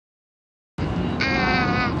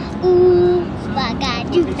Ooh,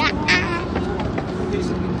 Bagadula.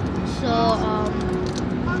 So,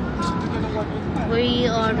 we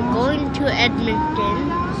are going to Edmonton.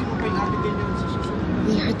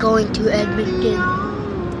 We are going to Edmonton.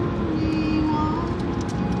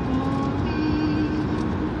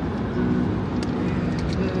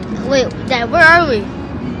 Wait, Dad, where are we?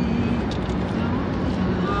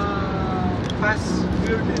 Past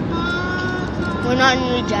Bearden. We're not in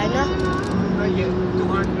Regina? Not yet.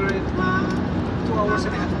 2 hours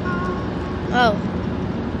and a half. Oh.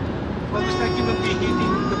 Almost like you would be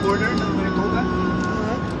hitting the border of Manitoba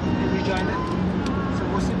and Regina.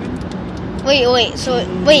 Supposed to be.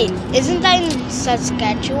 Wait, isn't that in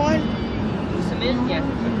Saskatchewan? Yeah.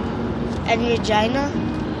 And Regina?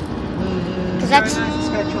 Cause that's...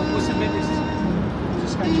 Saskatchewan. Moosomin is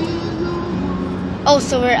Saskatchewan. Oh,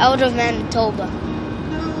 so we're out of Manitoba.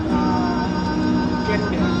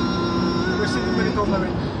 Canada. We're still in Manitoba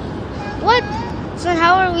right now. What? So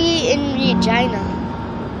how are we in Regina?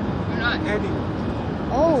 We're not. Heading.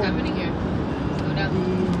 Oh. What's happening here? Slow down.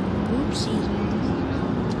 Oopsie.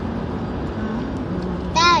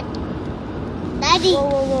 Dad. Daddy.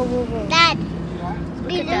 Whoa. Dad. Yeah.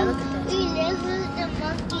 Look at that, look at that. We live with the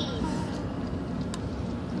monkeys.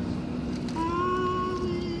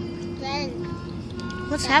 When?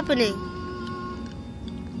 What's happening?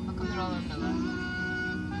 How come they're all on the left?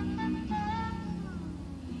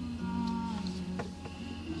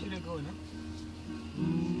 Should I go now?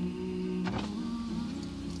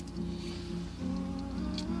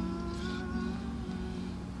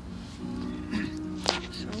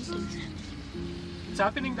 What's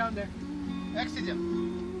happening down there? Accident.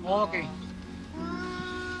 Oh, okay.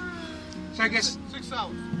 So I guess 6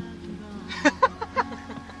 hours.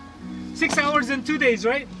 6 hours and 2 days,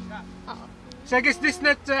 right? Oh. So I guess this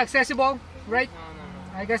not accessible, right?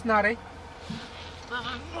 No. I guess not, eh?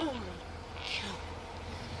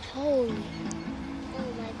 Holy. Oh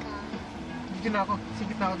my god. Sige na ako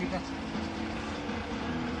dito.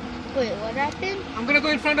 Wait, what happened? I'm gonna go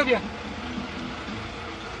in front of you.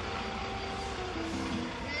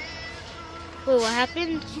 Wait, what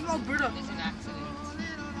happened? There's an accident.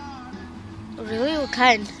 Really? What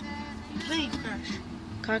kind? Plane crash.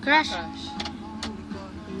 Car crash? Crash.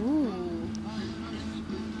 Ooh.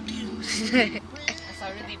 I saw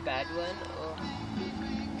a really bad one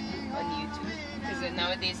on YouTube. Because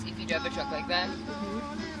nowadays, if you drive a truck like that,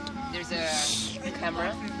 there's a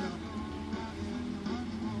camera,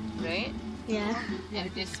 right? Yeah.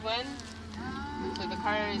 And this one, so the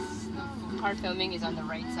car filming is on the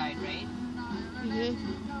right side, right?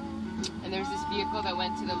 And there's this vehicle that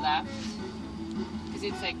went to the left, because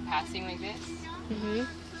it's like passing like this.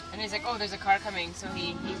 And he's like, oh, there's a car coming. So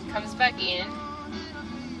he comes back in,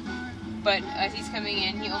 but as he's coming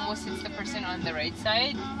in, he almost hits the person on the right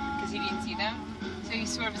side, because he didn't see them. So he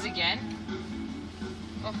swerves again.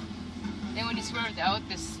 Oh. Then when he swerved out,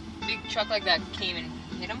 this big truck like that came and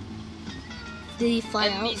hit him. Did he fly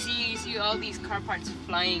And out? you see all these car parts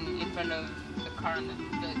flying in front of the car on the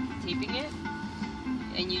taping it.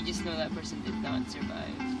 And you just know that person did not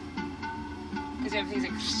survive. Because everything's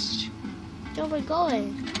like... Where are we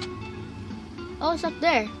going? Oh, it's up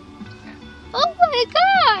there. Oh my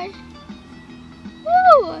god!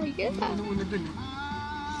 Oh my god. Una dun, eh.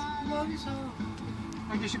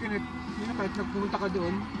 I guess you're gonna, kahit nagpunta ka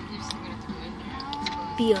doon. You're just gonna throw it.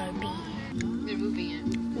 BRB. They're moving it.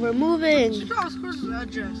 We're moving. Charles, where's the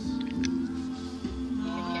address?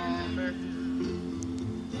 I can't remember.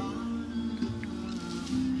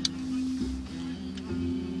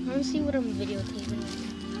 Let me see what I'm videotaping.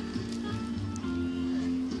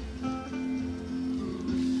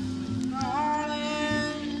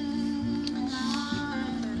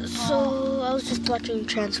 So I was just watching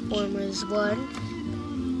Transformers 1.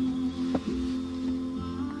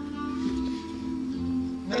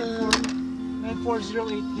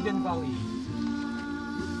 9408 Hidden Valley.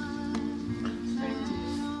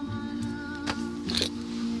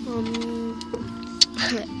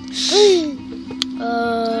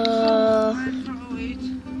 uh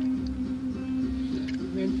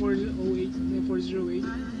 9408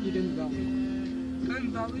 Hidden Valley. Gun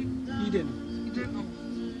Valley. Eden, You didn't know.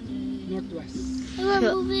 Northwest. We're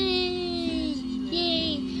moving!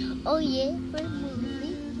 Yay! Oh yeah, we're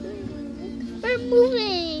moving. We're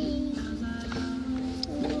moving!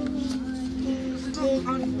 We're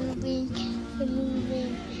moving. We're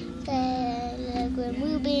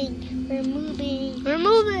moving. We're moving. we're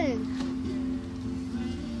moving.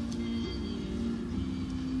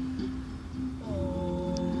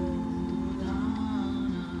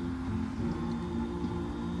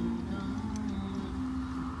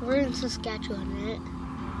 We're in Saskatchewan, right?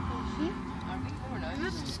 Or not? Is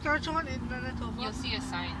this Saskatchewan in Manitoba? You'll see a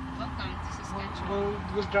sign. Welcome to Saskatchewan.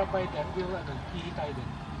 We'll drop by there. We'll ihi tayo din.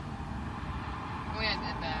 Oh yeah,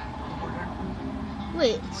 at the Border.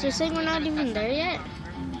 Wait, so you're saying we're not even there yet?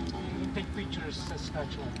 We'll take pictures sa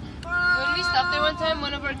Saskatchewan. When we stopped there one time,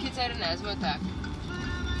 one of our kids had an asthma attack.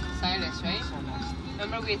 Silas, right? So nice.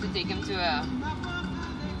 Remember we had to take him to a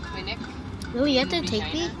clinic? Really, you have to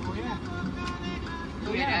take me? Oh yeah.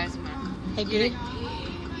 We had asthma. I did.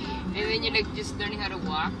 And then you're like just learning how to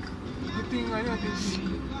walk. Good thing we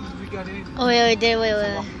got it. Oh, wait.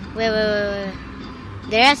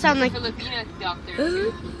 Did that sound like... Filipina doctor.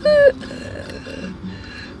 too.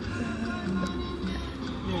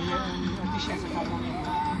 Yeah. At least siya sa kamong yun.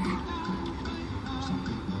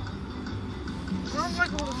 Oh my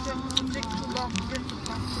God, it's take too long to get to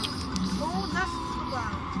doctor. Oh, that's too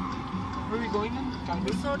bad. Where are we going then?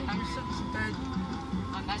 Calgary? Sorry, you said it's dead.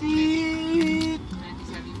 On that trip,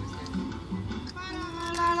 97 was there.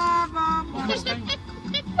 Almost time.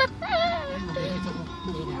 Ayun, mabait ako.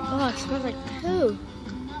 Oh, it smells like poo.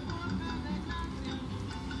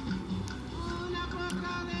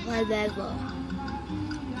 My bad, bro.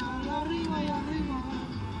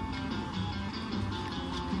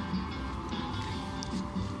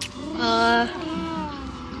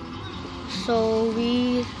 So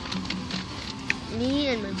me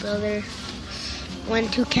and my brother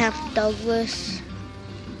went to Camp Douglas,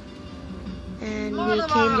 and we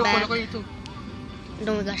came back. Kayo ito.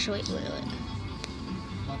 Oh my gosh, wait.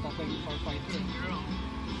 Bata pa yung firefighter.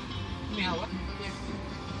 May hawak?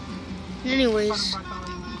 Anyways, Parang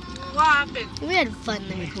bata yung What happened? we had fun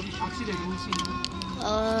there. accident. Yung scene.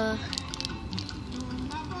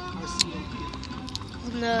 RCMP.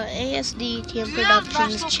 On the ASD TM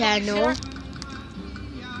Productions channel,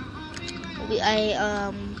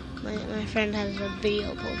 my friend has a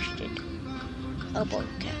video posted about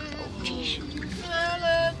camp. Oh jeez.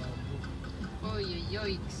 Oh,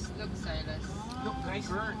 yoikes. Look, Silas. Look guys.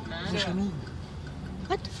 Man. Sa Shannon.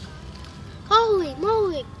 What? Holy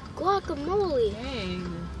moly, guacamole! Dang.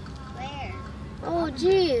 Where? Oh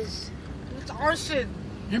jeez. It's arson.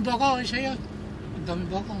 Yung baka, ano siya yan? Ang dami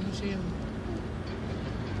baka, ano siya yan?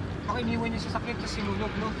 Baka iniwan niya sa sakit kasi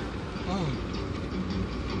sinulog, no? Oo.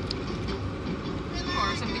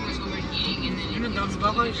 Or something was overheating and then Yun ang dami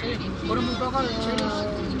baka, siya yan. Parang may baka, siya yan.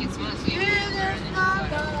 you can smell it. So you put it there and then you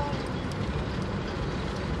got it.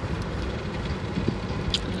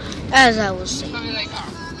 As I was saying, Probably like,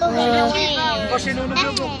 Kasi sinulog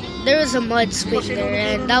yung buka. there was a mud spring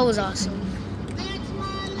there, and that was awesome.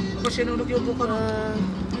 Kasi sinulog yung buka, no?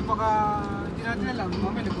 Yung baka, hindi natin alam,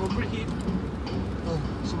 mamaya nag-overheat.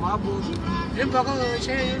 Sumabog. Yung baka,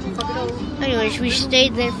 siya yung kabila. Anyways, we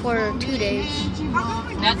stayed there for 2 days.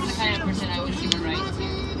 that's the kind of person I wish you would write to.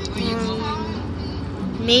 Where you going?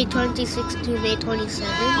 May 26 to May 27,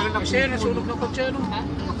 Kasi nasunog na kotse, no?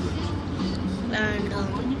 and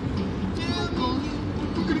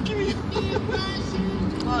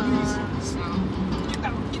So,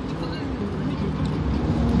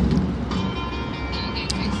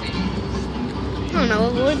 I don't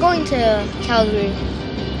know. We're going to Calgary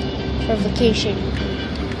for vacation.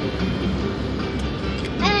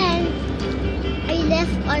 And I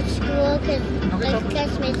left our school because my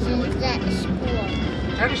classmates is at school.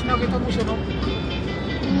 Charis, nakita mo siya, no?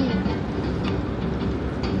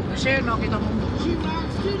 Kasi nakita mo.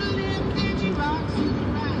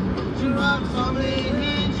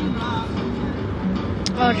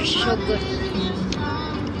 Oh, it's so good.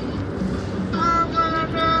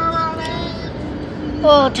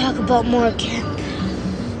 Oh, talk about more camp.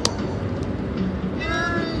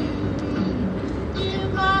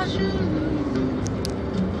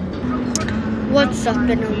 What's up,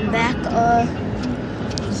 and I'm back.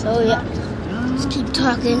 So yeah, let's keep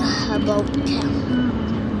talking about camp.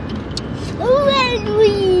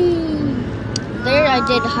 There I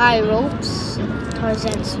did high ropes,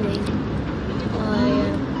 Tarzan swing,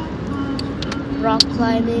 rock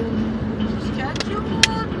climbing.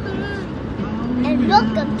 And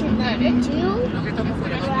welcome to number 2. Nakita mo ko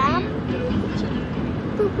yan.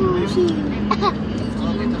 From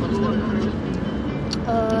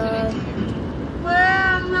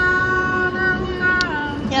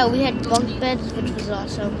Yeah, we had bunk beds, which was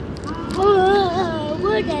awesome.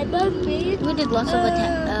 what a bumpy. We did lots of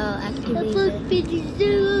activities.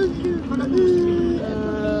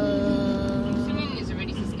 Singing is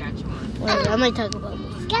already Saskatchewan. Whatever, I might talk about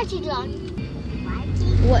more. Sketchy-Long.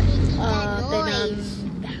 What? Noise.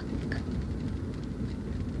 Then back.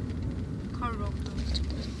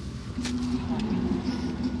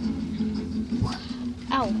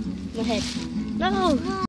 Ow, my head. No.